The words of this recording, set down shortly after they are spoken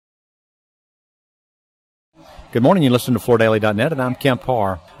Good morning. You listen to FloorDaily.net, and I'm Kemp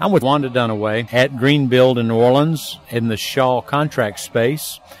Parr. I'm with Wanda Dunaway at Greenbuild in New Orleans in the Shaw contract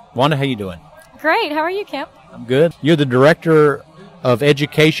space. Wanda, how you doing? Great. How are you, Kemp? I'm good. You're the Director of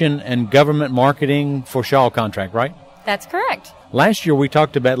Education and Government Marketing for Shaw Contract, right? That's correct. Last year we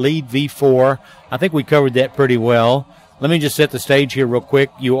talked about LEAD V4. I think we covered that pretty well. Let me just set the stage here real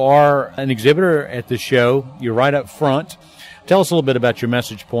quick. You are an exhibitor at the show. You're right up front. Tell us a little bit about your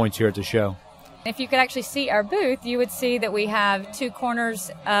message points here at the show. If you could actually see our booth, you would see that we have two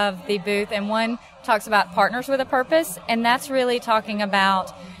corners of the booth, and one talks about partners with a purpose, and that's really talking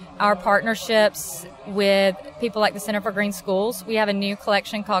about our partnerships with people like the Center for Green Schools. We have a new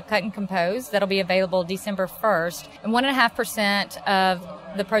collection called Cut and Compose that'll be available December 1st, and 1.5% of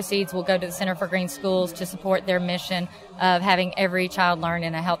the proceeds will go to the Center for Green Schools to support their mission of having every child learn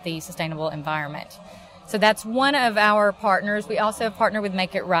in a healthy, sustainable environment. So that's one of our partners. We also partner with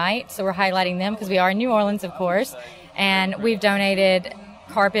Make It Right, so we're highlighting them because we are in New Orleans, of course, and we've donated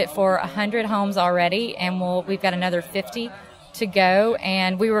carpet for 100 homes already, and we've got another 50 to go,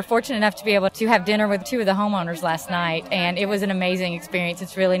 and we were fortunate enough to be able to have dinner with two of the homeowners last night, and it was an amazing experience.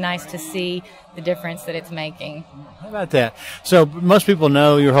 It's really nice to see the difference that it's making. How about that? So most people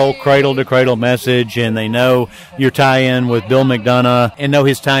know your whole cradle-to-cradle message, and they know your tie-in with Bill McDonough and know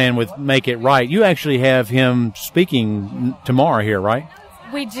his tie-in with Make It Right. You actually have him speaking tomorrow here, right?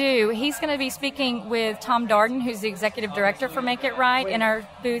 We do. He's going to be speaking with Tom Darden, who's the executive director for Make It Right, in our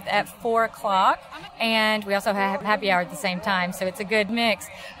booth at 4 o'clock. And we also have happy hour at the same time, so it's a good mix.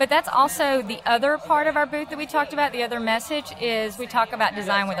 But that's also the other part of our booth that we talked about. The other message is we talk about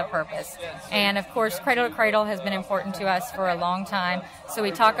design with a purpose. And, of course, Cradle to Cradle has been important to us for a long time. So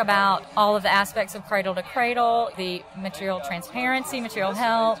we talk about all of the aspects of Cradle to Cradle, the material transparency, material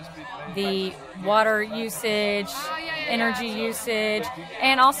health, the water usage, energy usage,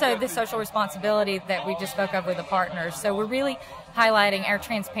 and also the social responsibility that we just spoke of with the partners. So we're really highlighting our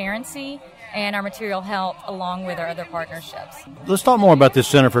transparency and our material health along with our other partnerships. Let's talk more about this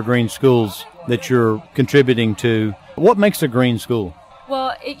Center for Green Schools that you're contributing to. What makes a green school?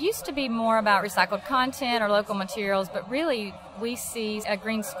 Well, it used to be more about recycled content or local materials, but really we see a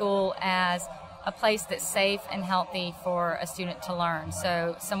green school as a place that's safe and healthy for a student to learn.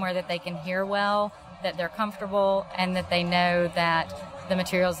 So somewhere that they can hear well, that they're comfortable, and that they know that the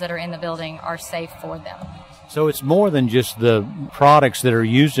materials that are in the building are safe for them. So it's more than just the products that are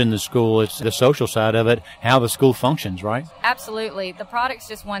used in the school. It's the social side of it, how the school functions, right? Absolutely. The product's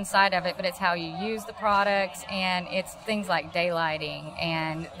just one side of it, but it's how you use the products, and it's things like daylighting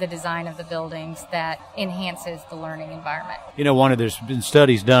and the design of the buildings that enhances the learning environment. You know, Wanda, there's been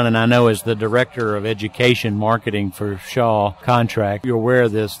studies done, and I know as the Director of Education Marketing for Shaw Contract, you're aware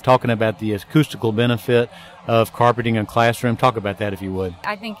of this, talking about the acoustical benefit of carpeting a classroom. Talk about that if you would.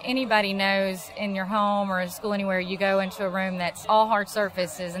 I think anybody knows in your home or in school anywhere, you go into a room that's all hard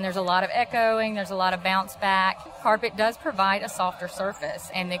surfaces and there's a lot of echoing, there's a lot of bounce back. Carpet does provide a softer surface,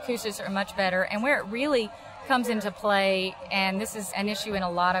 and the acoustics are much better. And where it really comes into play, and this is an issue in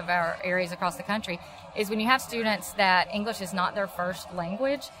a lot of our areas across the country, is when you have students that English is not their first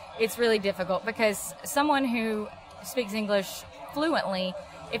language, it's really difficult because someone who speaks English fluently,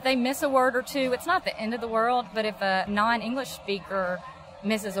 if they miss a word or two, it's not the end of the world, but if a non-English speaker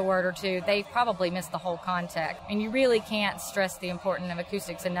misses a word or two, they probably miss the whole context. And you really can't stress the importance of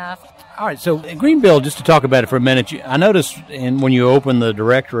acoustics enough. All right, so Greenbuild, just to talk about it for a minute, I noticed when you open the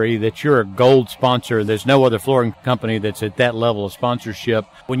directory that you're a gold sponsor. There's no other flooring company that's at that level of sponsorship.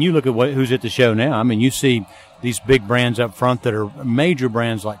 When you look at who's at the show now, I mean, you see these big brands up front that are major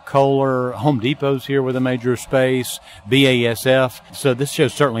brands like Kohler, Home Depot's here with a major space, BASF. So this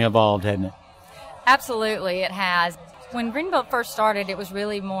show's certainly evolved, hasn't it? Absolutely, it has. When Greenbuild first started, it was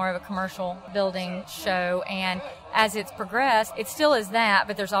really more of a commercial building show, and as it's progressed, it still is that,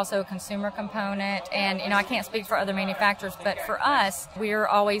 but there's also a consumer component. And, you know, I can't speak for other manufacturers, but for us, we're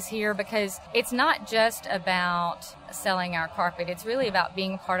always here because it's not just about selling our carpet. It's really about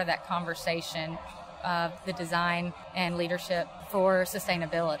being part of that conversation of the design and leadership for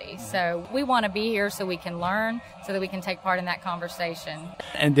sustainability. So we want to be here so we can learn, so that we can take part in that conversation.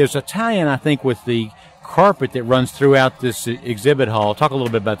 And there's a tie-in, I think, with the carpet that runs throughout this exhibit hall. Talk a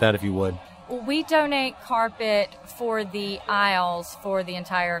little bit about that if you would. We donate carpet for the aisles for the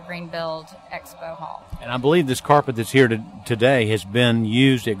entire Greenbuild Expo Hall. And I believe this carpet that's here today has been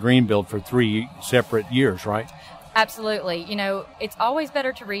used at Greenbuild for 3 separate years, right? Absolutely. You know, it's always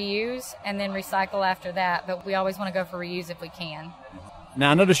better to reuse and then recycle after that, but we always want to go for reuse if we can.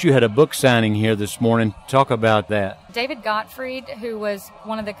 Now, I noticed you had a book signing here this morning. Talk about that. David Gottfried, who was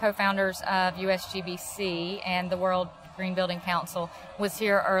one of the co-founders of USGBC and the World Green Building Council, was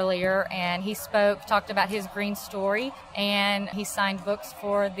here earlier, and he talked about his green story, and he signed books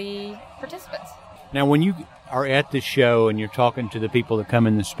for the participants. Now, when you are at the show and you're talking to the people that come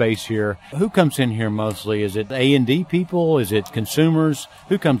in the space here, who comes in here mostly? Is it A&D people? Is it consumers?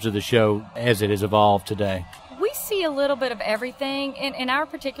 Who comes to the show as it has evolved today? We see a little bit of everything. In our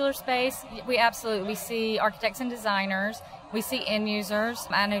particular space, we see architects and designers. We see end users.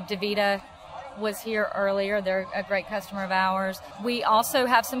 I know DaVita was here earlier. They're a great customer of ours. We also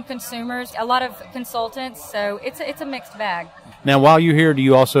have some consumers, a lot of consultants, so it's a mixed bag. Now, while you're here, do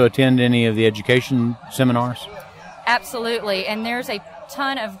you also attend any of the education seminars? Absolutely, and there's a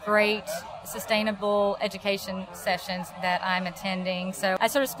ton of great sustainable education sessions that I'm attending, so I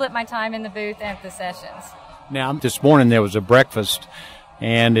sort of split my time in the booth and at the sessions. Now, this morning there was a breakfast,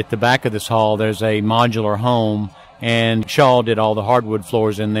 and at the back of this hall there's a modular home, and Shaw did all the hardwood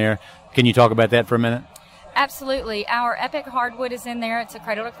floors in there. Can you talk about that for a minute? Absolutely. Our Epic hardwood is in there. It's a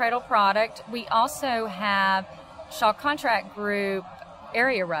cradle-to-cradle product. We also have Shaw Contract Group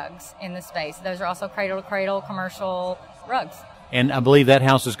area rugs in the space. Those are also cradle-to-cradle commercial rugs. And I believe that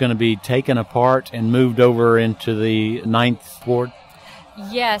house is going to be taken apart and moved over into the 9th Ward?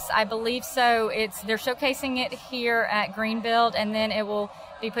 Yes, I believe so. They're showcasing it here at Greenbuild, and then it will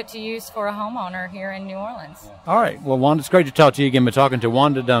be put to use for a homeowner here in New Orleans. All right. Well, Wanda, it's great to talk to you again. We're talking to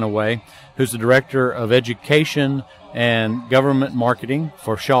Wanda Dunaway, who's the Director of Education and Government Marketing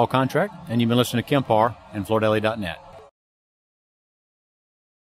for Shaw Contract, and you've been listening to Kim Parr and FloorDaily.net.